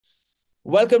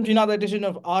Welcome to another edition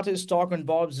of Artist Talk on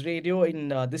Bob's Radio. In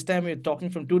this time, we're talking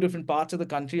from two different parts of the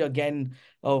country. Again,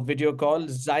 a video call.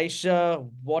 Zaisha,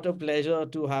 what a pleasure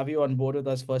to have you on board with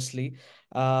us. Firstly,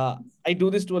 I do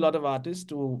this to a lot of artists.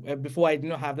 To before I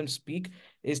have them speak,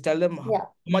 is tell them how Yeah,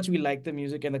 much we like the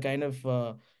music and the kind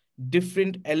of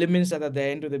different elements that are there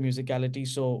into the musicality.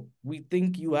 So we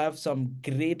think you have some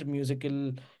great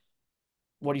musical,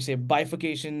 what do you say,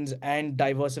 bifurcations and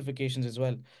diversifications as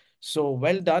well. So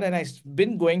well done. And I've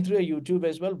been going through your YouTube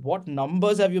as well. What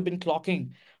numbers have you been clocking?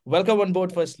 Welcome on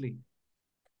board, firstly.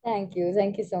 thank you.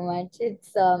 Thank you so much.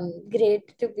 It's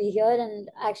great to be here. And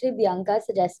actually, Bianca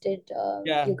suggested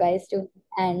Yeah. you guys to,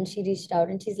 and she reached out,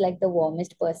 and she's like the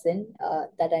warmest person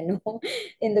that I know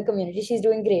in the community. She's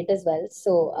doing great as well.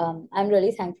 So I'm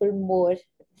really thankful more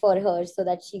for her so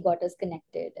that she got us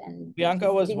connected, and Bianca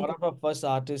she's was been one great. of our first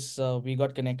artists we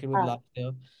got connected with Ah, last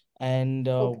year. And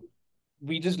okay,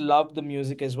 we just love the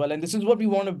music as well. And this is what we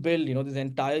want to build, this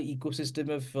entire ecosystem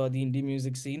of the indie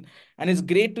music scene. And it's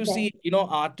great to right. see,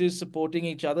 artists supporting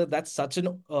each other. That's such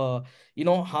an, heartwarming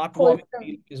Wholesome.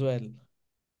 feeling as well.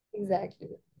 Exactly.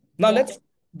 Now Yeah. let's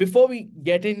before we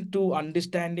get into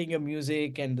understanding your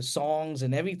music and the songs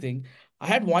and everything, I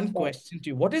had one Right. question to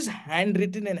you. What is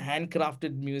handwritten and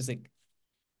handcrafted music?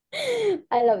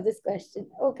 I love this question.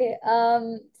 Okay.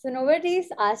 So nobody's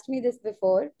asked me this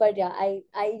before, but yeah,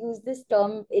 I use this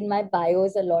term in my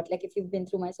bios a lot. Like if you've been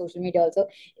through my social media also,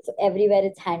 it's everywhere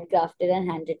it's handcrafted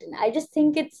and handwritten. I just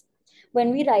think it's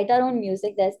when we write our own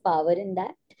music, there's power in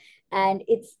that. And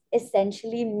it's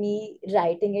essentially me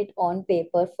writing it on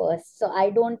paper first. So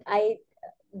I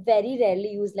very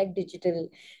rarely use like digital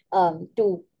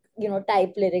to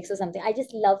type lyrics or something. I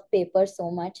just love paper so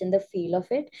much and the feel of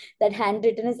it, that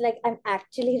handwritten is like I'm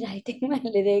actually writing my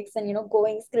lyrics and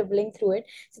going scribbling through it.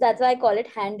 So that's why I call it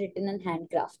handwritten and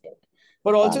handcrafted.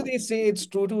 But also um they say it's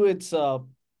true to its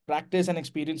practice and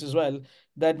experience as well,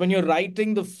 that when you're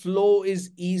writing, the flow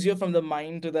is easier from the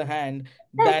mind to the hand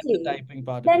than the exactly. typing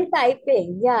part of Then it.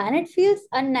 typing, yeah, and it feels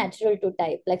unnatural to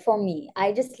type. Like for me,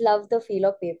 I just love the feel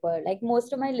of paper. Like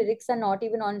most of my lyrics are not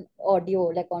even on audio,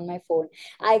 like on my phone.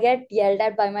 I get yelled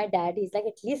at by my dad. He's like,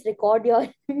 at least record your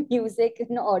music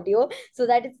in audio so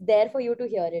that it's there for you to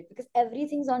hear it, because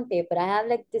everything's on paper. I have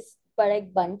like this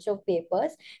like bunch of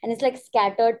papers, and it's like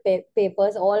scattered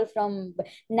papers all from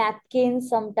napkins.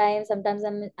 Sometimes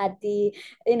I'm at the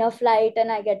in a flight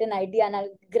and I get an idea and I'll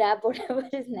grab whatever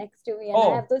is next to me, and I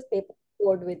Oh, have those papers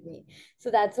stored with me. So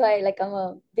that's why like I'm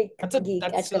a big that's a geek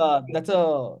that's at uh collecting. that's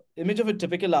a image of a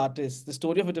typical artist, the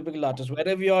story of a typical artist.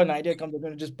 Wherever you're an idea comes, you're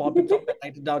going to just pop it somewhere,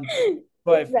 write it down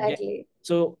before I forget. Exactly.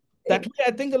 So that way,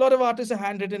 I think a lot of artists are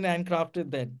handwritten and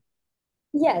handcrafted then.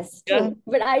 Yes, Yeah. true.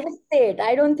 But I just say it.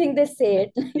 I don't think they say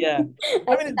it. Yeah.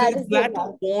 I I think mean, that it's is the glad to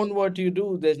advantage. own what you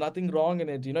do. There's nothing wrong in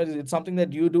it. It's something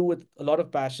that you do with a lot of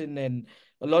passion and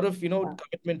a lot of, Yeah.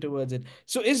 commitment towards it.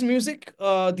 So is music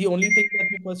the only thing that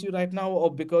you pursue right now,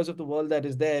 or because of the world that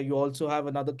is there, you also have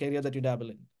another career that you dabble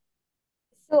in?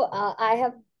 So I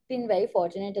have been very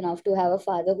fortunate enough to have a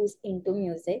father who's into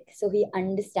music. So he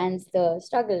understands the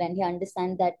struggle and he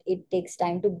understands that it takes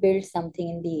time to build something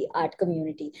in the art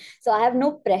community. So I have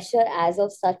no pressure as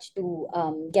of such to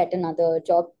get another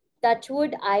job.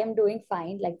 Touchwood, I am doing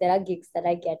fine. Like there are gigs that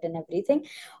I get and everything.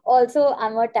 Also,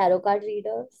 I'm a tarot card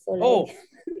reader. So like, Oh,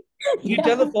 you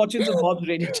tell the yeah. fortunes of Bob's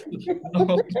Radio too.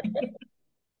 No.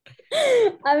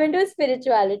 I'm into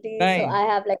spirituality, so Nice. I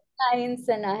have like science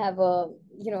and I have a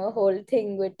whole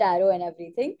thing with tarot and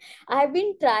everything. I've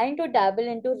been trying to dabble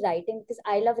into writing because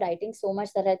I love writing so much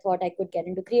that I thought I could get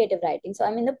into creative writing. So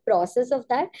I'm in the process of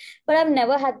that, but I've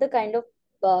never had the kind of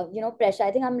pressure.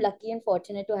 I think I'm lucky and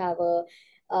fortunate to have a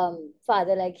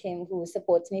father like him who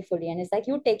supports me fully and is like,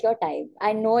 you take your time.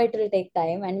 I know it will take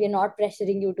time, and we're not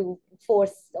pressuring you to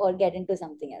force or get into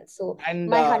something else. So And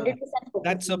my 100% focus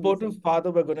that is music. supportive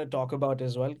father we're going to talk about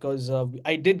as well, because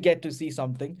I did get to see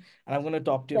something, and I'm going to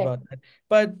talk to you Right. about that.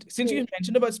 But since you Great.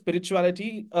 mentioned about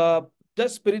spirituality,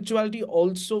 does spirituality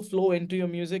also flow into your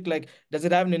music? Like, does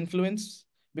it have an influence?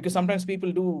 Because sometimes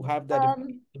people do have that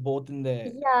Um, both in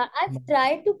their. yeah, I've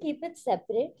tried to keep it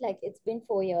separate. Like it's been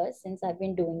 4 years since I've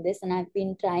been doing this, and I've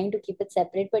been trying to keep it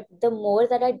separate. But the more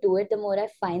that I do it, the more I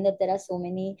find that there are so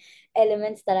many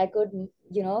elements that I could,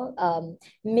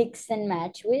 mix and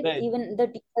match with. Right. Even the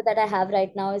teacher that I have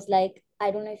right now is like, I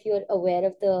don't know if you're aware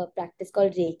of the practice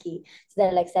called Reiki. So there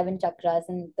are like seven chakras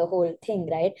and the whole thing,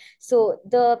 right? So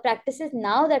the practices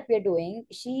now that we're doing,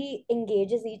 she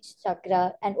engages each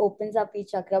chakra and opens up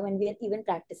each chakra when we are even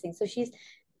practicing. So she's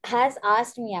has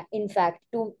asked me, in fact,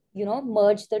 to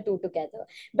merge the two together.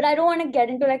 But I don't want to get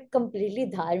into like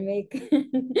completely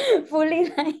dharmic, fully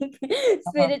like Uh-huh.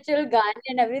 spiritual Gandhi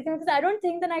and everything, because I don't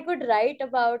think that I could write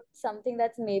about something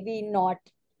that's maybe not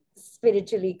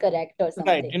spiritually correct or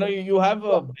Right. something. You have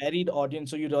Yeah, a varied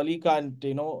audience, so you really can't,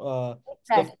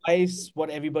 exactly. suffice what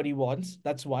everybody wants.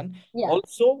 That's one. Yeah,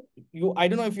 Also, I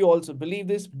don't know if you also believe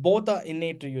this, both are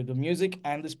innate to you, the music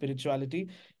and the spirituality. yeah,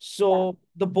 So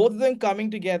the both of them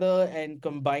coming together and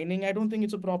combining, I don't think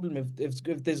it's a problem. If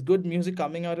there's good music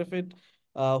coming out of it,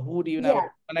 who would even have a, yeah,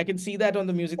 and I can see that on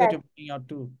the music that you're that, putting out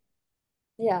too.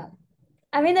 yeah.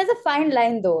 I mean, there's a fine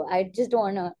line though. I just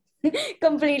don't want to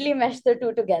completely mesh the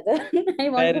two together. I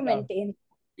want Fair to enough. maintain.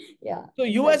 Yeah, So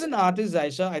you as that's an artist,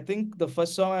 Zaisha, I think the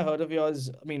first song I heard of yours,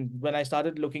 I mean, when I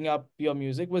started looking up your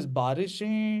music was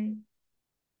Barishein.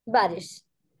 Barish.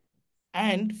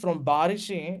 And from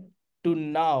Barishein to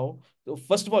now, so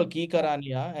first of all, Ki Yeah,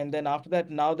 Karaniya, and then after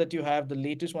that, now that you have the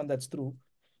latest one that's through,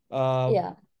 uh,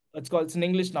 yeah. it's an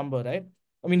English number, right?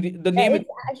 I mean, the name is It's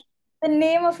actually, the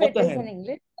name of What it the is Hell? in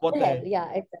English. What What the the hell? Hell? Yeah,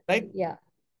 exactly. Right? Yeah.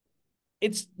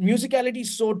 Its musicality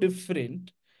is so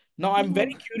different. Now, I'm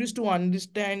very Mhm. curious to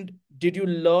understand, did you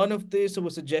learn of this or were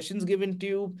suggestions given to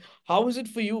you? How is it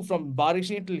for you from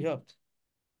Barishein till here?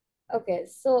 Okay,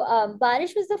 so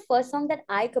Barish was the first song that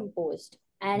I composed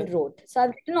and Right. wrote. So I've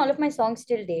written all of my songs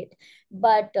till date,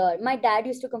 but my dad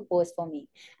used to compose for me.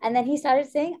 And then he started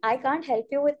saying, I can't help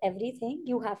you with everything.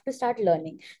 You have to start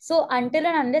learning. So until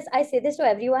and unless I say this to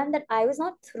everyone, that I was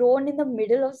not thrown in the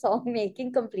middle of song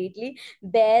making completely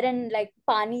bare and like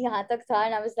pani yahan tak tha,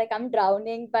 and I was like, I'm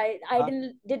drowning. By I Uh,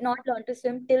 did not learn to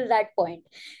swim till that point.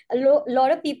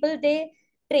 Lot of people, they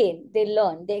train, they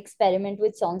learn, they experiment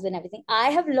with songs and everything. I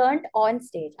have learned on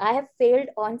stage, I have failed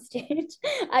on stage.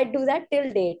 I do that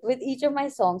till date with each of my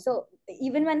songs. So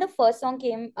even when the first song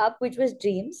came up, which was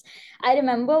Dreams, I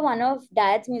remember one of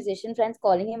dad's musician friends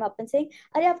calling him up and saying,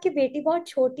 "Arey, aapki beti bahut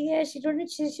choti hai. She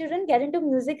shouldn't get into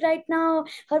music right now.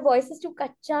 Her voice is too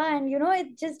kacha, and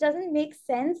it just doesn't make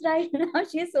sense right now.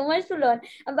 She has so much to learn."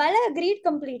 And while I agreed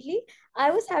completely,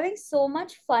 I was having so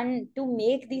much fun to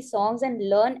make these songs and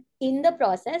learn in the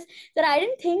process, that I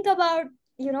didn't think about,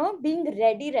 being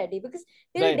ready, because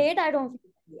till right. date I don't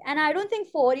feel ready. And I don't think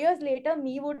 4 years later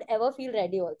me would ever feel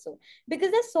ready also,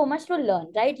 because there's so much to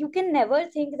learn, right? You can never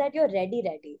think that you're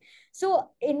ready. So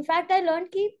in fact, I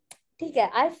learned ki, ठीक है,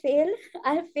 I'll fail,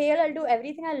 I'll do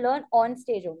everything, I'll learn on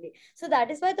stage only. So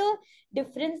that is why the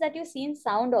difference that you see in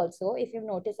sound also, if you've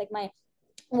noticed, like my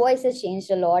voice has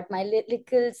changed a lot, my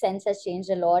lyrical sense has changed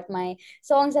a lot, my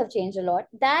songs have changed a lot.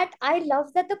 That I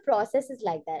love, that the process is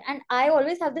like that. And I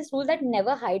always have this rule that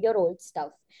never hide your old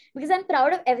stuff, because I'm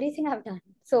proud of everything I've done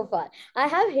so far. I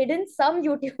have hidden some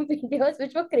YouTube videos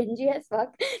which were cringy as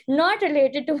fuck, not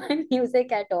related to my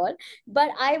music at all, but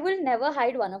I will never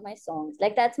hide one of my songs.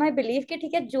 Like, that's my belief कि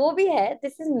ठीक है, जो भी है,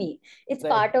 this is me, it's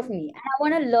Right. part of me, and I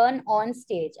want to learn on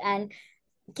stage and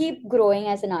keep growing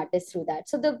as an artist through that.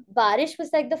 So the Barish was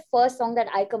like the first song that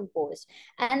I composed.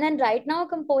 And then right now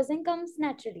composing comes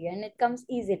naturally and it comes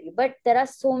easily. But there are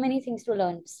so many things to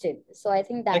learn still. So I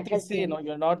think Like that they has say, been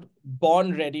you're not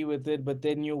born ready with it, but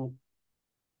then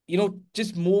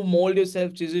just mold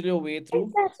yourself, chisel your way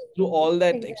through exactly, all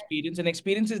that exactly. experience. And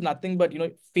experience is nothing but,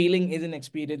 failing is an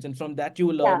experience. And from that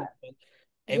you learn Yeah, as well.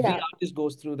 Every yeah, artist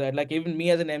goes through that. Like even me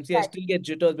as an MC, I exactly, still get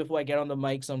jitters before I get on the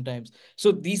mic sometimes.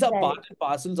 So these are part very and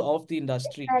parcels of the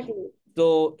industry. exactly.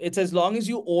 So it's as long as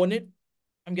you own it,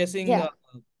 I'm guessing Yeah,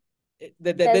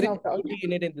 that there's there is no problem. beauty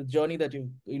in it in the journey that you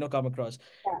come across.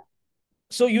 Yeah.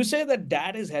 So you say that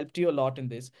dad has helped you a lot in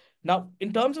this. Now,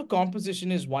 in terms of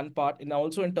composition is one part, and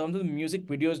also in terms of the music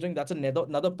videos doing, that's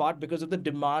another part because of the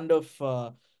demand of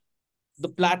the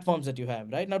platforms that you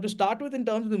have, right? Now, to start with, in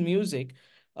terms of the music,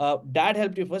 dad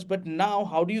helped you first, but now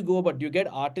how do you go about? Do you get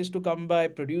artists to come by,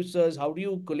 producers? How do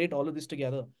you collate all of this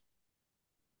together?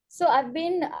 So I've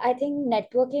been, I think,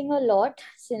 networking a lot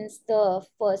since the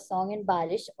first song in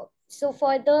Balish. So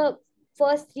for the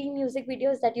first three music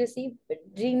videos that you see,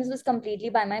 Dreams was completely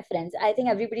by my friends. I think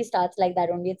everybody starts like that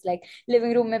only. It's like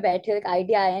living room mein baithe, like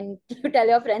idea, and you tell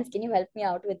your friends, can you help me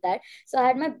out with that? So I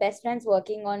had my best friends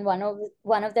working on one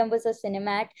of them was a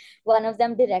cinemat, one of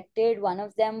them directed, one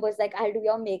of them was like, I'll do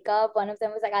your makeup, one of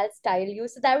them was like, I'll style you.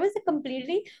 So that was a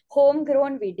completely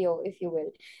homegrown video, if you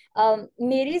will.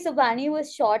 Meri Subani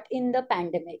was shot in the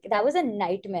pandemic. That was a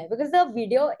nightmare because the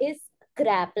video is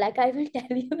crap. Like, I will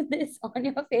tell you this on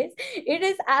your face. It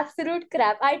is absolute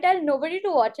crap. I tell nobody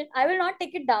to watch it. I will not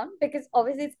take it down because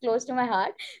obviously it's close to my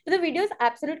heart. But the video is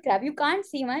absolute crap. You can't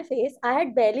see my face. I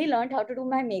had barely learned how to do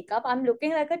my makeup. I'm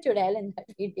looking like a chudel in that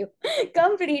video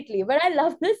completely. But I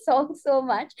love this song so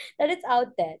much that it's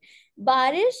out there.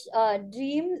 Barish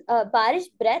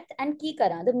Breath and Ki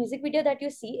Kara, the music video that you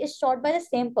see, is shot by the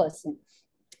same person.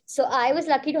 So I was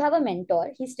lucky to have a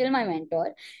mentor. He's still my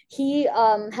mentor. He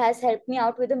has helped me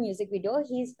out with the music video.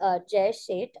 He's Jay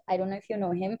Sheth. I don't know if you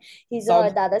know him. He's a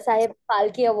Sounds. Dada Saheb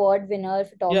Phalke Award winner, Yeah.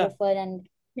 photographer, and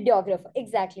videographer.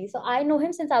 Exactly. So I know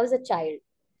him since I was a child.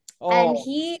 And Oh,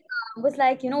 he was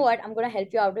like, you know what, I'm going to help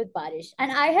you out with Barish.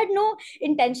 And I had no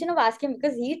intention of asking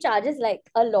because he charges like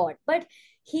a lot. But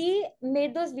he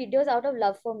made those videos out of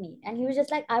love for me. And he was just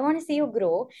like, I want to see you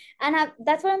grow. And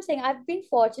that's what I'm saying. I've been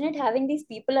fortunate having these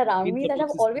people around great me that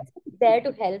support have always system. been there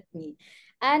to help me.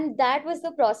 And that was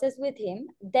the process with him.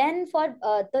 Then for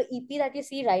the EP that you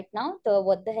see right now, the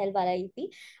What the Hell Wala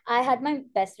EP, I had my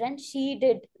best friend. She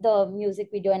did the music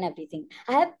video and everything.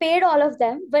 I have paid all of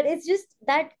them, but it's just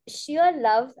that sheer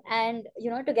love and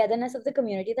togetherness of the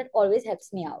community that always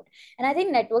helps me out. And I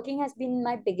think networking has been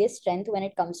my biggest strength when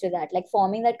it comes to that, like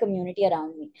forming that community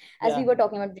around me. As Yeah. we were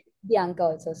talking about Bianca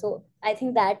also, so I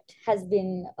think that has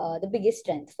been the biggest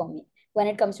strength for me when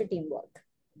it comes to teamwork.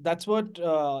 That's what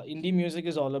indie music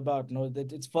is all about. No,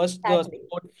 that it's first the Exactly.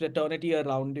 support fraternity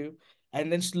around you,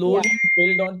 and then Yeah. slowly you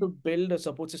build on to build a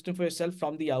support system for yourself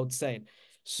from the outside.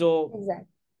 So Exactly.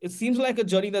 it seems like a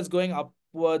journey that's going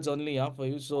upwards only, yeah, for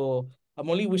you. So I'm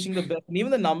only wishing the best. And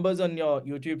even the numbers on your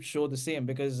YouTube show the same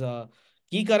because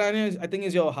Ki Karane is, I think,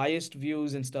 is your highest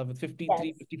views and stuff with Yes.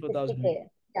 53, 54,000 views. 50K.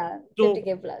 Yeah. So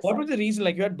 50K plus. what was the reason?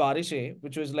 Like you had Barishe,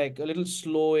 which was like a little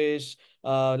slowish,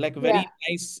 like Yeah. very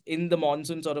nice in the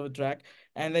monsoon sort of a track.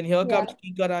 And then here comes Yeah.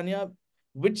 Ki Karanya,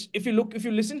 which if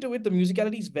you listen to it, the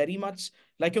musicality is very much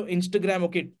like your Instagram.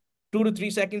 Okay, 2 to 3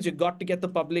 seconds, you got to get the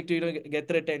public to get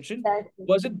their attention. Exactly.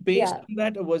 Was it based Yeah. on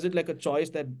that, or was it like a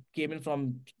choice that came in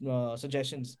from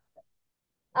suggestions?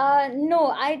 No,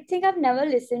 I think I've never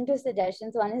listened to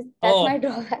suggestions. One is that's Oh, my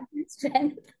drawback and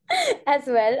strength as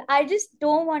well. I just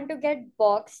don't want to get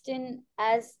boxed in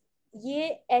as ये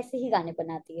ऐसे ही गाने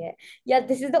बनाती है या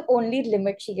this is the only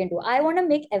limit she can do. I want to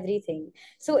make everything.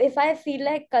 So if I feel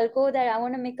like कल को that I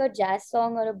want to make a jazz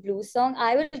song or a blues song,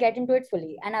 I will get into it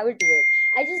fully and I will do it.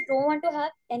 I just don't want to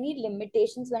have any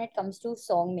limitations when it comes to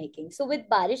song making. So with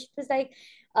Barish, it was like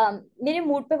मेरे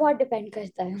mood पे बहुत depend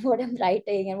करता है what I'm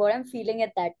writing and what I'm feeling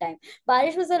at that time.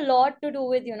 Barish was a lot to do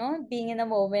with being in the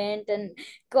moment and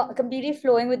completely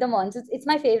flowing with the monsoons. It's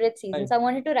my favorite season, nice. so I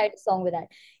wanted to write a song with that.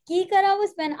 Ki Kara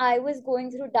was when I was going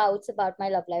through doubts about my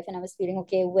love life and I was feeling,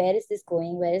 okay, where is this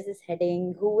going, where is this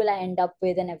heading, who will I end up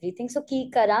with and everything. So Ki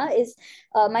Kara is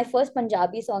my first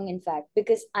Punjabi song, in fact,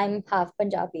 because I'm half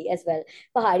Punjabi as well,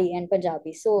 Pahari and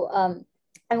Punjabi. So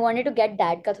I wanted to get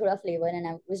that ka thoda flavor, and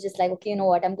I was just like, okay, you know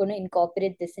what? I'm going to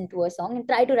incorporate this into a song and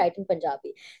try to write in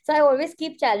Punjabi. So I always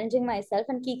keep challenging myself,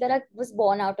 and Kikara was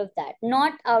born out of that,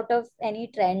 not out of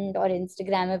any trend or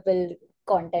Instagrammable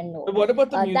content. No, But what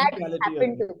about the that musicality of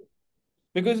happened it? to.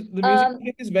 Because the music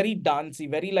Um, is very dancey,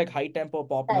 very like high tempo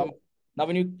pop right, number. Now,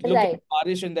 when you look at right,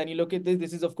 Barish and then you look at this,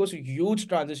 this is of course a huge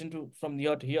transition to from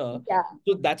here to here. yeah,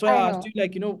 So that's why I I asked know, you,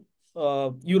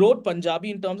 like, you wrote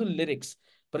Punjabi in terms of lyrics,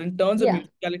 but in terms of yeah.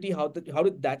 musicality, how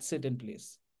did that sit in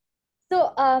place?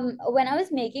 So when I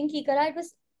was making Kikara, it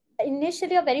was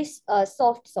initially a very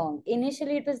soft song.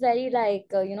 Initially, it was very like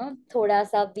thoda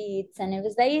sa beats, and it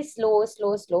was very slow,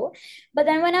 slow, slow. But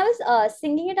then when I was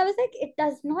singing it, I was like, it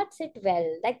does not sit well.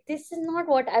 Like this is not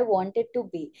what I want it to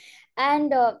be.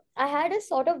 And I had a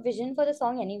sort of vision for the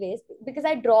song, anyways, because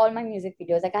I draw all my music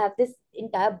videos. Like I have this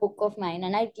entire book of mine,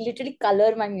 and I literally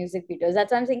color my music videos.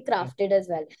 That's why I'm saying Yeah. crafted as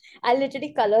well. I literally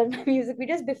color my music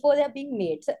videos before they're being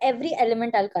made. So every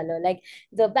element I'll color, like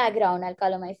the background, I'll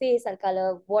color my face, I'll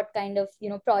color what kind of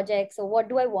projects or what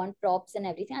do I want, props and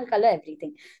everything. I'll color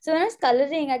everything. So when I was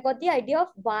coloring, I got the idea of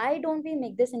why don't we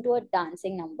make this into a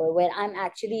dancing number where I'm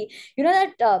actually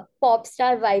that pop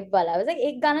star vibe wala. I was like,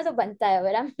 ek gana to banta hai,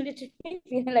 where I'm literally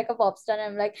feeling like a pop star, and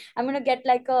I'm like, I'm gonna get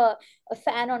like a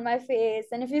fan on my face.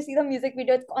 And if you see the music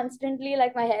video, it's constantly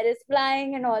like my hair is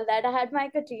flying and all that. I had my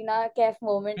Katrina Kaif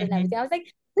moment and Mhm. everything. I was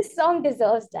like, this song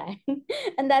deserves that.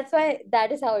 And that's why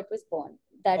that is how it was born.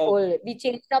 That Okay. whole, we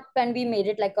changed up and we made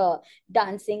it like a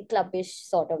dancing clubbish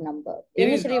sort of number. It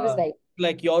is Initially, it was very,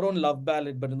 like your own love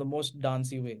ballad, but in the most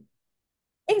dancey way.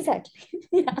 exactly.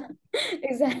 Yeah,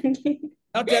 exactly.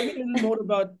 Now tell me a little more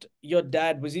about your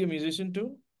dad. Was he a musician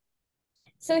too?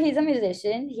 So he's a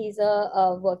musician. He's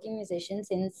a working musician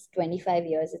since 25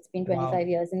 years. It's been Wow. 25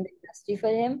 years in the industry for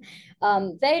him.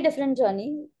 Very different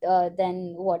journey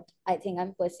than what I think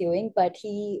I'm pursuing. But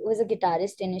he was a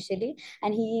guitarist initially,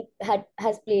 and he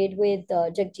has played with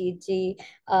Jagjit Ji,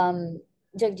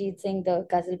 Jagjit Singh, the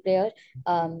ghazal player.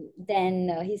 Then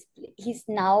he's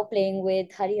now playing with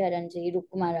Hariharan Ji,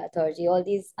 Rukumar Rathore Ji, all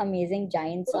these amazing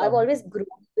giants. So So I've lovely. always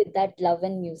grown with that love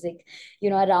and music,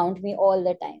 around me all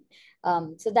the time.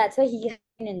 So that's why he has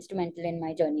been instrumental in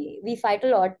my journey. We fight a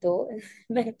lot though.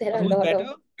 Like there are a Who's lot of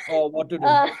better or what to do?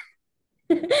 uh,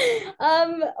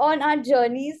 on our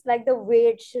journeys, like the way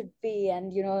it should be.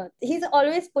 And he's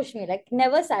always pushed me, like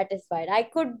never satisfied. I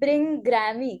could bring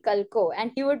Grammy Kalko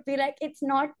and he would be like, it's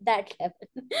not that level.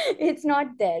 It's not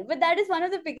there. But that is one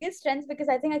of the biggest strengths, because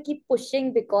I think I keep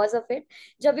pushing because of it.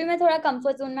 जब भी मैं थोड़ा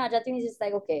comfort zone में आ जाती हूँ, he's just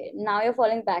like, okay, now you're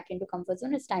falling back into comfort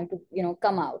zone, it's time to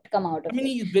come out I of mean, it.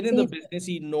 he's been in So the he's business,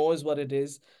 he knows what it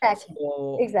is. exactly,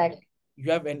 So exactly.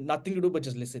 you have nothing to do but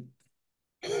just listen.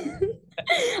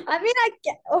 I mean,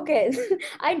 okay,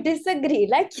 I disagree.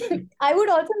 Like, I would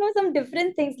also know some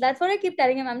different things. That's what I keep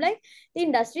telling him. I'm like, the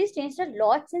industry's changed a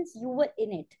lot since you were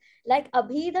in it. Like,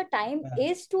 abhi, the time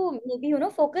Yeah. is to maybe,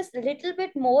 focus a little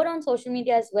bit more on social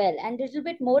media as well, and a little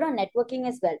bit more on networking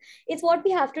as well. It's what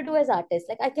we have to do as artists.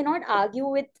 Like, I cannot argue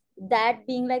with that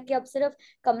being like कि अब सिर्फ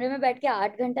कमरे में बैठ के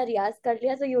 8 घंटा रियाज कर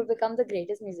लिया so you'll become the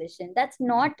greatest musician. That's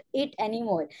not it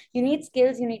anymore. You need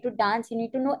skills, you need to dance, you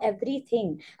need to know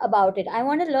everything about it. I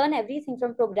want to learn everything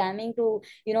from programming to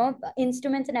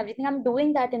instruments and everything. I'm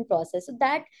doing that in process, so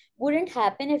that wouldn't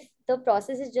happen if the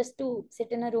process is just to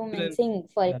sit in a room and Excellent. sing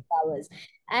for Yeah. 8 hours.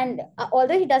 And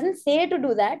although he doesn't say to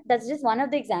do that, that's just one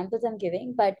of the examples I'm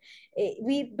giving. But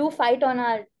we do fight on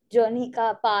our journey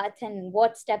ka path and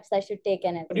what steps I should take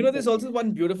and But there's everything. also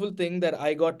one beautiful thing that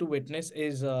I got to witness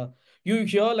is you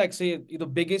hear, like, say, the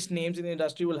biggest names in the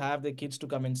industry will have their kids to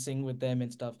come and sing with them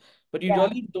and stuff. But you Yeah.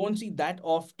 really don't see that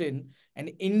often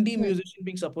an indie Hmm. musician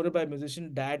being supported by a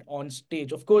musician dad on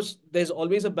stage. Of course, there's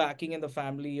always a backing in the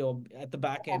family or at the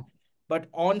back Yeah. end.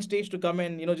 But on stage to come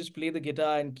and, just play the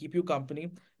guitar and keep you company.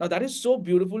 Now, that is so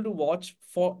beautiful to watch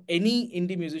for any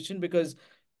indie musician because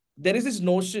there is this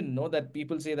notion, no, that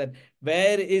people say that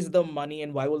where is the money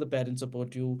and why will the parents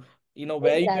support you?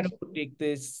 Where are you going Exactly. to take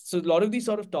this? So a lot of these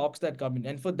sort of talks that come in,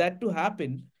 and for that to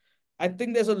happen, I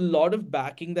think there's a lot of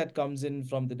backing that comes in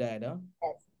from the dad. Huh?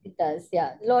 Yes, it does.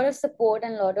 Yeah. A lot of support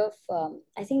and a lot of,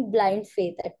 I think, blind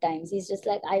faith at times. He's just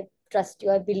like, I trust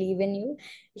you. I believe in you.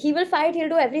 He will fight. He'll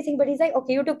do everything. But he's like,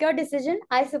 okay, you took your decision.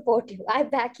 I support you. I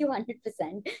back you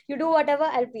 100%. You do whatever.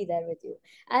 I'll be there with you.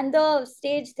 And the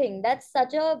stage thing, that's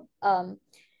such a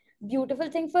beautiful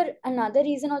thing for another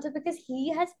reason also, because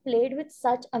he has played with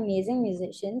such amazing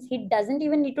musicians. He doesn't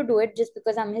even need to do it just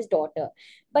because I'm his daughter,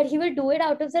 but he will do it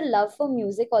out of the love for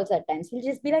music also. At times he'll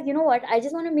just be like, you know what, I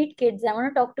just want to meet kids, I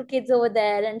want to talk to kids over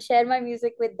there and share my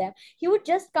music with them. He would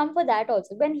just come for that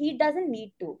also when he doesn't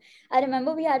need to. I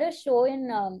remember we had a show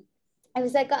in I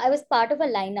was like I was part of a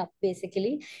lineup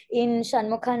basically in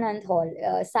Shanmukhanand Hall.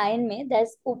 Sign में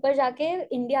there's ऊपर जाके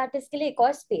India artist के लिए एक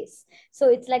और space. So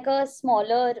it's like a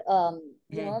smaller,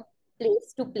 Hmm.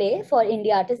 place to play for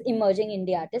indie artists, emerging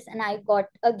indie artists. And I got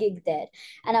a gig there,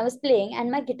 and I was playing, and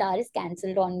my guitar is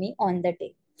cancelled on me on the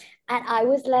day. And I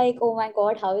was like, oh my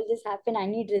God, how will this happen? I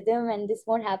need rhythm and this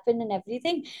won't happen and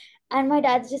everything. And my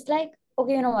dad's just like,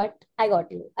 okay, you know what? I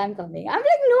got you. I'm coming. I'm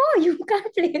like, no, you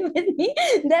can't play with me.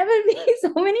 There will be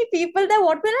so many people there.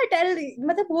 What will I tell?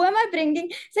 मतलब, who am I bringing?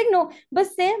 It's like, no,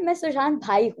 बस say मैं सुशांत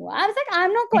भाई हूँ. I was like,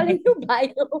 I'm not calling you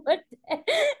भाई over there.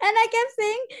 And I kept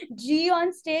saying G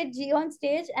on stage, G on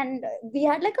stage. And we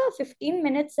had like a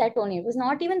 15-minute set only. It was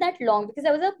not even that long because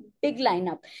there was a big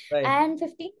lineup. Right. And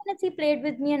 15 minutes he played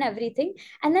with me and everything.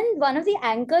 And then one of the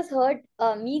anchors heard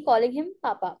me calling him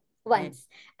Papa Hmm. once.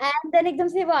 And then एकदम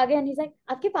से वो आ गया and he's like,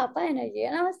 आपके पापा है ना ये?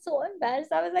 And I was so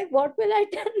embarrassed. I was like, what will I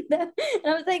tell them? And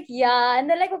I was like, yeah. And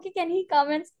they're like, okay, can he come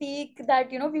and speak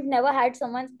that, we've never had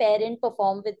someone's parent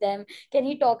perform with them. Can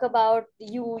he talk about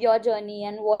you, your journey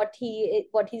and what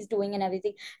he's doing and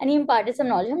everything? And he imparted some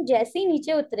knowledge. हम जैसे ही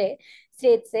नीचे उतरे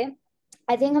stage से,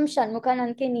 I think हम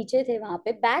षणमुखानंद के नीचे थे वहां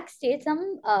पे बैक स्टेज,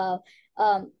 हम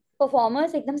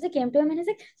परफॉर्मर्स एकदम से केम टू, मैंने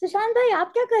से सुशांत भाई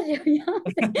आप क्या कर रहे हो यहाँ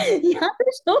पे? यहाँ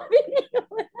पे शो भी नहीं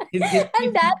हो रहा His है. history And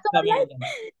feeds that's all coming like, again.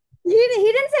 he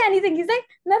didn't say anything. He's like,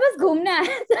 मैं बस घूमने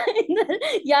आया था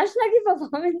इधर याशना की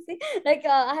performance थी. Like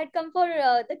I had come for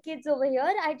the kids over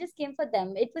here. I just came for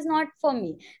them. It was not for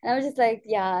me. And I was just like,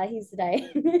 yeah, he's right.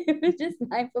 It was just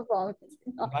my performance,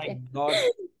 not My him. God.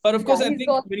 But of course, Yeah, I he's think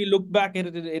got. when you look back at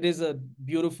it, it is a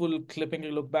beautiful clipping to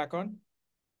look back on.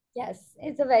 Yes,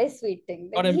 it's a very sweet thing.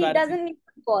 Not Like he embarrassing. doesn't need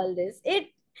call this it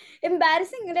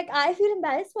embarrassing. Like I feel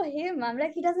embarrassed for him. I'm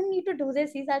like, he doesn't need to do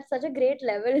this. He's at such a great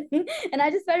level. And I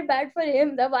just felt bad for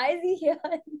him. That why is he here?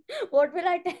 What will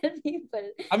I tell people?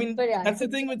 I mean, But yeah, that's the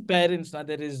thing with parents. Now,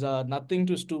 there is nothing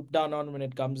to stoop down on when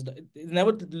it comes. It's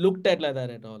never looked at like that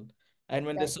at all. And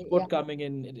when there's exactly. Yeah. support coming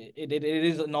in, it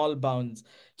is in all bounds.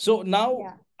 So now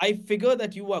Yeah. I figure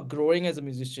that you are growing as a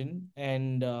musician,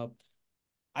 and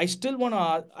I still want to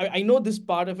ask. I know this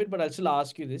part of it, but I'll still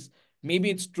ask you this.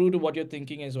 Maybe it's true to what you're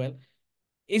thinking as well.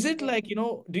 Is it Okay. like,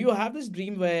 do you have this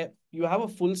dream where you have a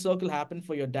full circle happen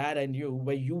for your dad and you,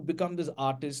 where you become this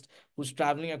artist who's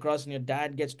traveling across and your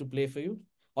dad gets to play for you?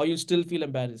 Or you still feel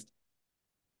embarrassed?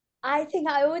 I think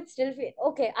I would still feel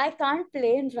okay. I can't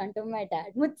play in front of my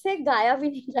dad. मुझसे गाया भी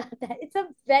नहीं जाता है. It's a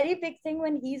very big thing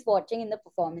when he's watching in the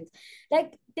performance.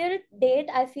 Like till date,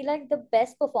 I feel like the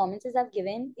best performances I've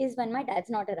given is when my dad's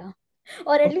not around,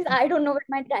 or at least I don't know when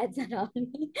my dad's around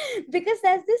me, because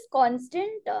there's this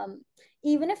constant.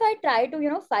 Even if I try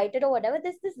to fight it or whatever,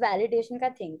 there's this validation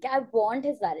ka thing. I want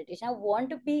his validation. I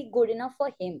want to be good enough for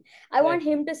him. I Right. want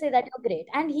him to say that you're great,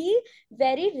 and he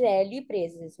very rarely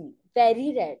praises me,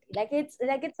 very rarely. Like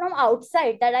it's from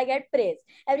outside that I get praise.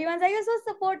 Everyone's like, you're so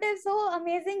supportive, so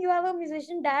amazing, you have a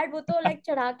musician dad, wo to like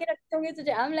chadha ke rakhte honge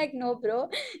tujhe. I'm like, no bro,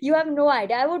 you have no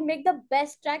idea. I would make the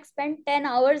best track, spend 10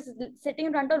 hours sitting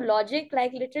in front of Logic,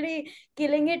 like literally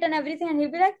killing it and everything, and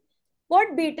he'll be like,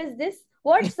 what beat is this,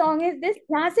 what song is this,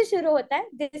 yahan se shuru hota hai,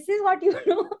 this is what you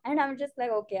know. And I'm just like,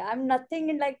 okay, I'm nothing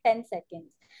in like 10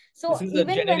 seconds. So This is a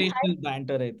even when I generational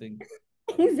banter, I think.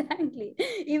 exactly.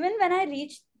 Even when I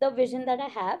reach the vision that I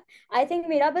have, I think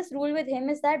mera bas rule with him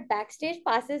is that backstage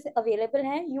passes available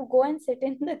hai. You go and sit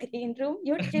in the green room.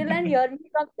 You chill and hear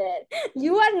me from there.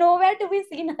 You are nowhere to be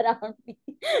seen around me.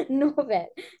 Nowhere.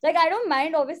 Like I don't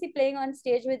mind obviously playing on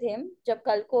stage with him. Jab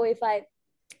kal ko if I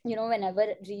whenever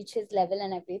reach his level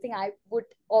and everything, I would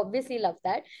obviously love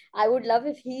that. I would love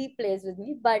if he plays with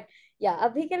me. But yeah,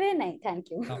 abhi ke liye nahi. Thank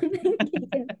you. No. He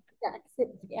can dance with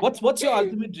me. Yeah. What's your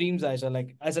ultimate dreams, Aisha?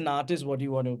 Like as an artist, what do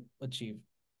you want to achieve?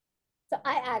 So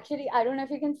I don't know if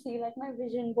you can see like my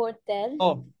vision board there.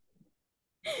 Oh,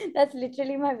 That's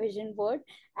literally my vision board.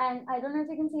 And I don't know if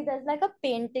you can see there's like a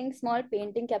painting, small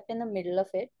painting kept in the middle of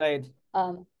it. right. Is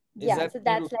Yeah, that so to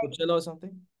that's like Coachella or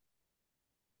something?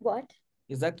 what?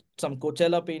 Is that some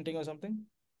Coachella painting or something?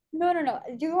 No, no, no.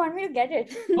 Do you want me to get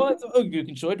it? Oh, you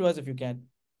can show it to us if you can.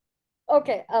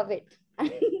 Okay, wait.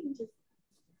 So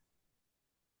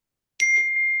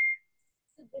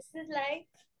this is like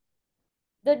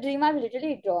the dream I've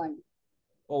literally drawn.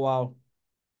 Oh, wow.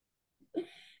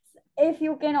 If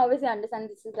you can obviously understand,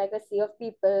 this is like a sea of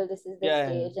people, this is the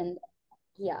Yeah, yeah, yeah. stage, and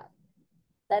yeah,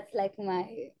 that's like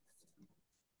my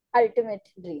ultimate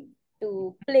dream,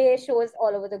 to play shows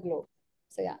all over the globe.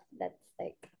 So yeah, that's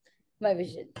like my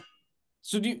vision.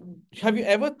 So have you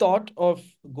ever thought of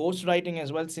ghostwriting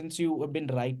as well, since you have been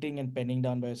writing and penning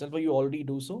down by yourself, or you already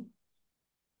do so?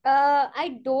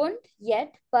 I don't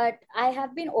yet, but I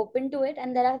have been open to it,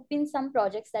 and there have been some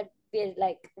projects that we're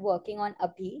like working on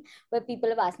abhi, where people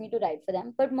have asked me to write for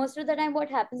them. But most of the time, what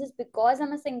happens is because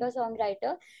I'm a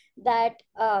singer-songwriter, that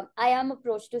I am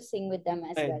approached to sing with them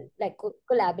as Right. well, like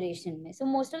collaboration. Mein. So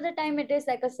most of the time, it is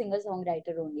like a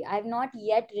singer-songwriter only. I've not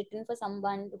yet written for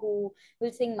someone who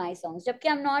will sing my songs. Jabki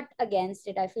I'm not against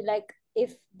it. I feel like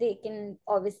if they can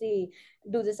obviously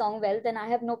do the song well, then I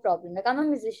have no problem. Like I'm a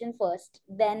musician first,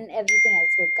 then everything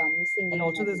else would come, And singing and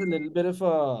also, there's a everything. little bit of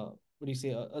a, what do you say,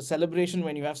 a celebration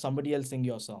when you have somebody else sing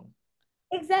your song.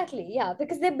 Exactly, yeah,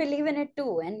 because they believe in it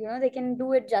too, and they can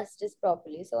do it justice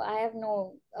properly. So I have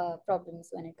no problems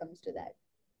when it comes to that.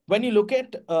 When you look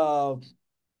at,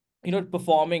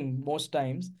 performing most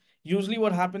times, usually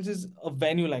what happens is a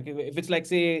venue, like if it's like,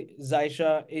 say,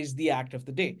 Zaisha is the act of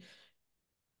the day.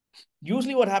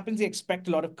 Usually what happens, they expect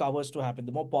a lot of covers to happen,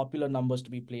 the more popular numbers to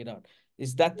be played out.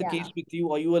 Is that the Yeah. case with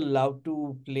you? Are you allowed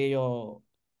to play your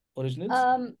originals?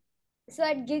 Um, so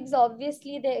at gigs,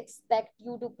 obviously they expect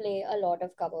you to play a lot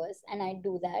of covers, and I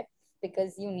do that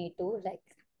because you need to. Like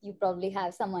you probably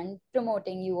have someone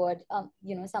promoting you, or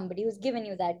somebody who's given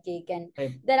you that gig, and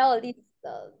Right. there are all these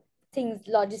things,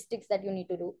 logistics that you need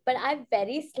to do. But I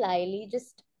very slyly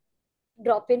just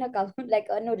drop in a cover like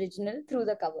an original through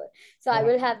the cover. So I Uh-huh.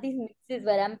 will have these mixes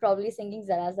where I'm probably singing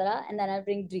Zara Zara, and then I'll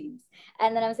bring Dreams,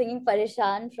 and then I'm singing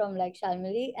Parishan from like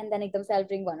Shalmali, and then ekdam se I'll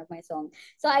bring one of my songs.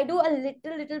 So I do a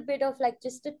little bit of like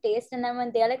just a taste, and then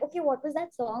when they're like, okay, what was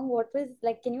that song, what was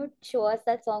like, can you show us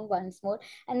that song once more,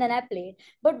 and then I play it.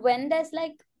 But when there's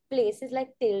like places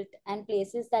like Tilt and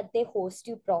places that they host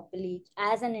you properly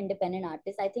as an independent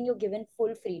artist, I think you're given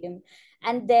full freedom,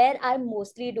 and there I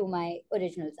mostly do my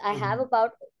originals. I have Mhm.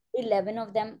 about 11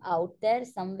 of them out there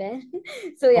somewhere.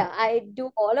 So yeah, I do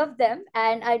all of them,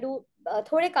 and I do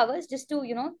thode covers just to,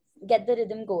 get the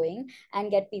rhythm going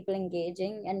and get people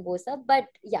engaging and both up. But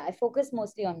yeah, I focus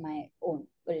mostly on my own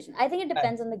original. I think it Right.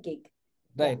 depends on the gig.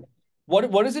 Yeah. Right.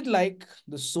 What is it like,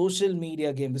 the social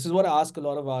media game? This is what I ask a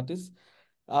lot of artists.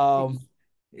 Um, Nice.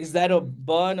 is that a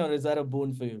burn or is that a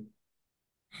boon for you?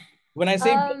 When I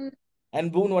say burn Um,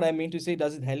 and boon, what I mean to say,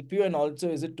 does it help you? And also,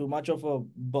 is it too much of a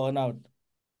burnout?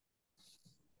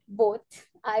 both.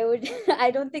 I would I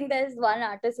don't think there's one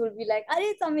artist who would be like,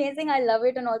 "Arey, it's amazing, I love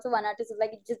it," and also one artist who's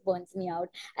like, "It just burns me out."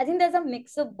 I think there's a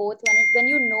mix of both when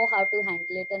you know how to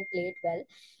handle it and play it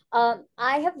well.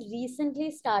 I have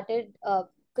recently started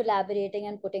collaborating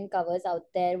and putting covers out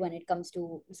there when it comes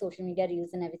to social media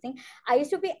reels and everything. I used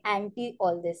to be anti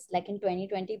all this. Like in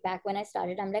 2020, back when I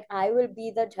started, I'm like, I will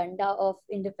be the jhanda of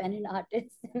independent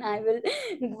artists and I will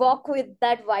walk with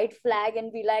that white flag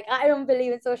and be like, I don't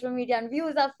believe in social media and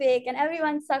views are fake and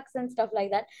everyone sucks and stuff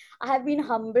like that. I have been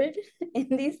humbled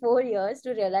in these 4 years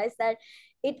to realize that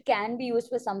it can be used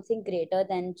for something greater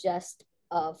than just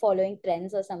following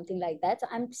trends or something like that. So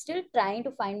I'm still trying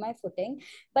to find my footing,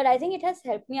 but I think it has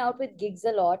helped me out with gigs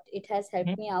a lot. It has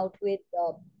helped Mhm. me out with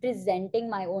presenting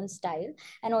my own style,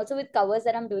 and also with covers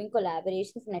that I'm doing,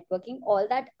 collaborations, networking. All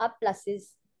that are pluses,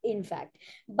 in fact.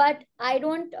 But I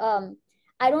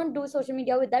don't do social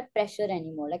media with that pressure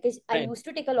anymore. Like I Right. used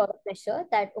to take a lot of pressure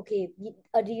that, okay,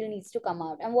 a reel needs to come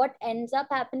out. And what ends up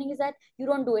happening is that you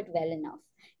don't do it well enough.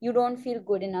 You don't feel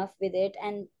good enough with it.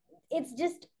 And it's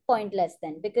just pointless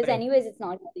then, because Right. anyways, it's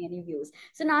not getting any views.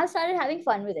 So now I started having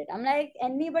fun with it. I'm like,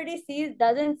 anybody sees,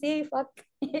 doesn't see, fuck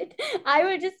it. I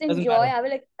will just Doesn't enjoy. matter. I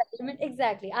will experiment.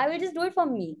 Exactly. I will just do it for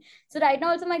me. So right now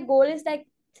also my goal is like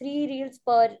 3 reels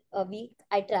per a week.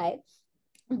 I try,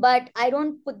 but I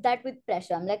don't put that with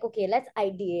pressure. I'm like, okay, let's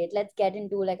ideate, let's get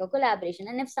into like a collaboration,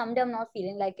 and if someday I'm not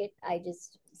feeling like it, I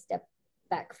just step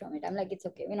back from it. I'm like, it's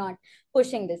okay, we're not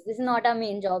pushing this. This is not our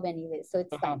main job anyway, so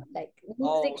it's Uh-huh. fine. Like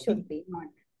music Oh, should be, not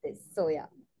this. So yeah.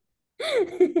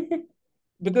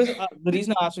 because the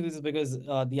reason I asked you this is because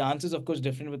the answer is, of course,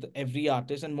 different with every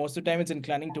artist, and most of the time it's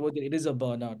inclining towards it is a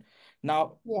burnout.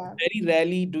 Now, Yeah. very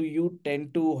rarely do you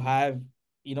tend to have,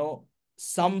 you know,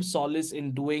 some solace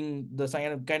in doing the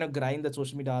kind of grind that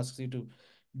social media asks you to.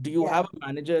 Do you have Yeah. a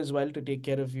manager as well to take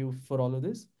care of you for all of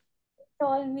this?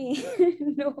 Call me.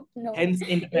 No, no. Hence, It's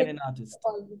independent artist.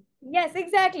 all me. Yes,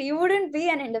 exactly. You wouldn't be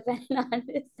an independent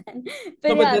artist then. No,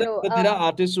 But but yeah, there are, no. but there are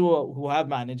artists who have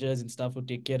managers and stuff who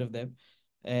take care of them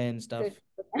and Good. stuff.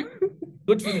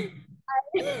 Good for them.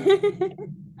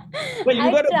 Well, you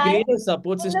I got a try greater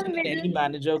support in the system than any middle.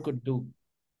 manager could do,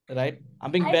 right?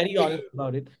 I'm being I very honest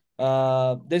about it.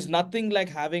 There's nothing like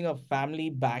having a family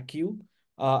back you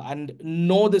and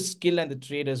know the skill and the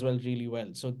trade as well really well.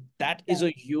 So that is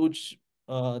right. a huge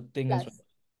thing as well.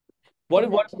 Plus,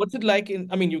 exactly. What's it like in?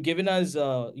 I mean, you've given us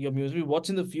your music. What's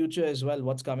in the future as well?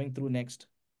 What's coming through next?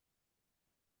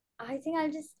 I think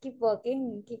I'll just keep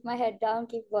working, keep my head down,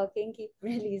 keep working, keep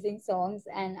releasing songs.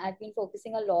 And I've been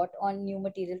focusing a lot on new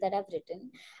material that I've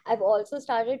written. I've also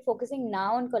started focusing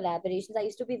now on collaborations. I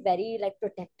used to be very like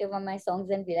protective on my songs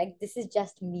and be like, this is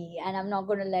just me, and I'm not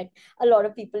going to let a lot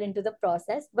of people into the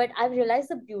process. But I've realized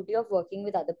the beauty of working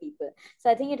with other people.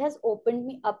 So I think it has opened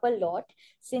me up a lot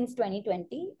since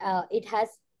 2020. It has,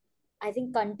 I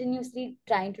think, continuously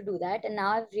trying to do that. And now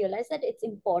I've realized that it's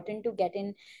important to get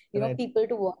in, Right. people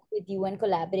to work with you and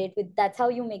collaborate with. That's how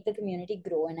you make the community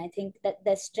grow. And I think that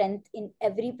there's strength in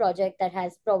every project that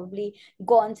has probably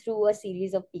gone through a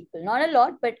series of people. Not a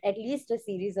lot, but at least a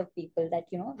series of people that,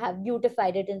 have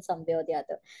beautified it in some way or the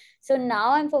other. So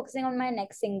now I'm focusing on my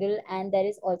next single, and there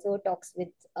is also talks with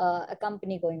a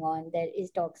company going on. There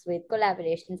is talks with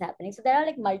collaborations happening. So there are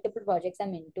like multiple projects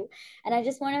I'm into. And I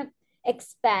just want to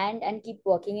expand and keep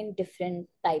working in different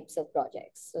types of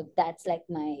projects. So that's like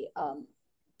my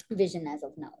vision as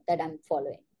of now that I'm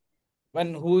following.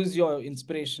 And who is your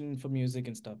inspiration for music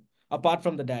and stuff? Apart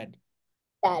from the dad.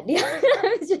 That, yeah,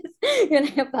 I was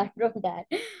just, apart from that.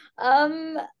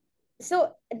 Um,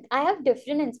 so I have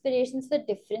different inspirations for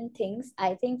different things.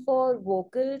 I think for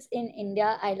vocals in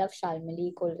India, I love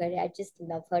Shalmali Kolkare. I just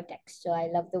love her texture. I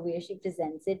love the way she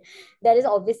presents it. There is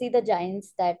obviously the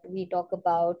giants that we talk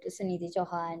about, Sunidhi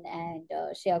Chauhan and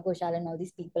Shreya Ghoshal and all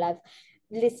these people. I've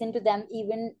listened to them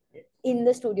even in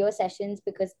the studio sessions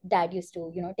because dad used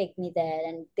to, take me there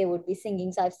and they would be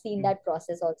singing. So I've seen Mm. that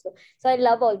process also. So I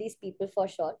love all these people for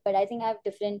sure. But I think I have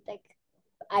different like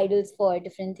idols for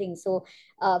different things. So,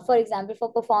 for example,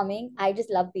 for performing, I just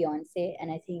love Beyonce,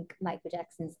 and I think Michael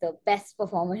Jackson's the best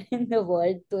performer in the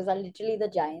world. Those are literally the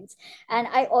giants. And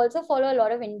I also follow a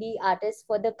lot of indie artists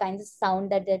for the kinds of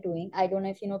sound that they're doing. I don't know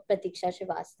if you know Pratiksha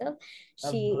Srivastav.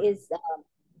 I've She heard. is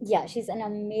yeah, she's an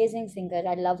amazing singer.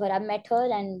 I love her. I met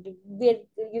her and we're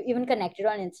even connected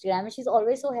on Instagram. And she's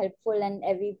always so helpful. And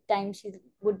every time she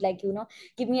would like,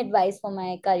 give me advice for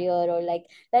my career, or like,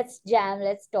 let's jam,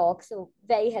 let's talk. So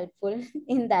very helpful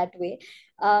in that way.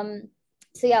 Um,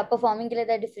 so yeah, performing ke liye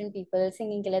there are different people,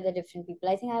 singing ke liye there are different people.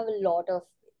 I think I have a lot of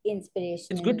It's good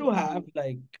inspiration. to have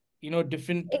like,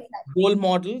 different Exactly. role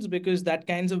models, because that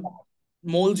kinds of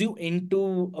molds you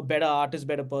into a better artist,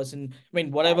 better person. I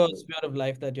mean, whatever Exactly. sphere of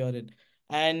life that you're in.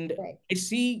 And Right. I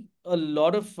see a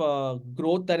lot of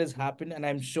growth that has happened, and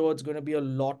I'm sure it's going to be a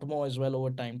lot more as well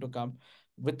over time to come,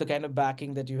 with the kind of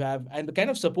backing that you have and the kind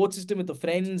of support system with the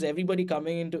friends, everybody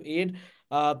coming into aid.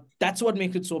 That's what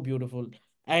makes it so beautiful.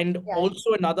 And Yeah.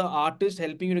 also another artist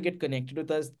helping you to get connected with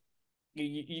us. I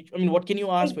mean, what can you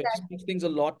ask for? It just makes Exactly. things a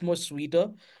lot more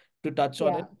sweeter to touch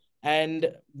on Yeah. it.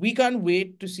 And we can't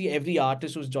wait to see every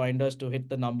artist who's joined us to hit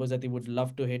the numbers that they would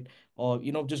love to hit, or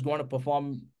just want to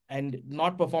perform and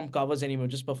not perform covers anymore,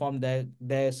 just perform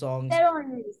their songs. Their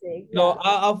own music. No,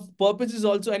 Yeah. our purpose is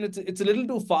also, and it's a little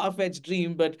too far-fetched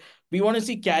dream, but we want to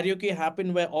see karaoke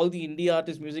happen where all the indie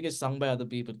artist music is sung by other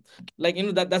people. Like,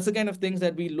 that's the kind of things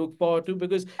that we look forward to,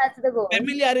 because That's the goal.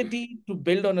 familiarity to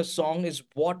build on a song is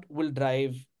what will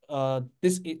drive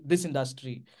this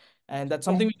industry, and that's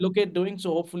something Right. we look at doing.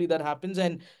 So hopefully that happens,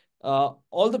 and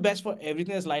all the best for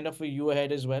everything that's lined up for you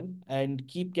ahead as well. And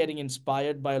keep getting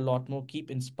inspired by a lot more.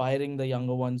 Keep inspiring the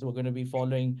younger ones who are going to be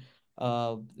following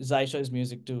Zaisha's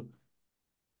music too.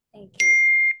 Thank you.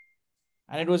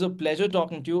 And it was a pleasure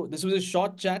talking to you. This was a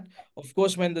short chat. Of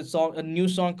course, when a new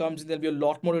song comes in, there'll be a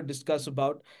lot more to discuss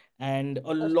about, and a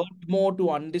For lot more to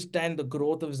understand the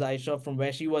growth of Zaisha from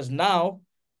where she was now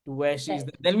to where she is.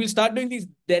 sure. Then we'll start doing these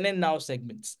then and now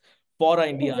segments for our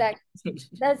India Exactly. artists.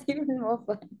 That's even more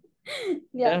fun.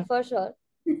 Yeah, Yeah. for sure.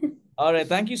 All right.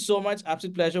 Thank you so much.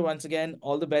 Absolute pleasure once again.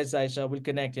 All the best, Zaisha. We'll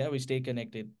connect. Yeah. We stay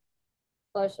connected.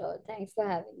 For sure. Thanks for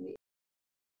having me.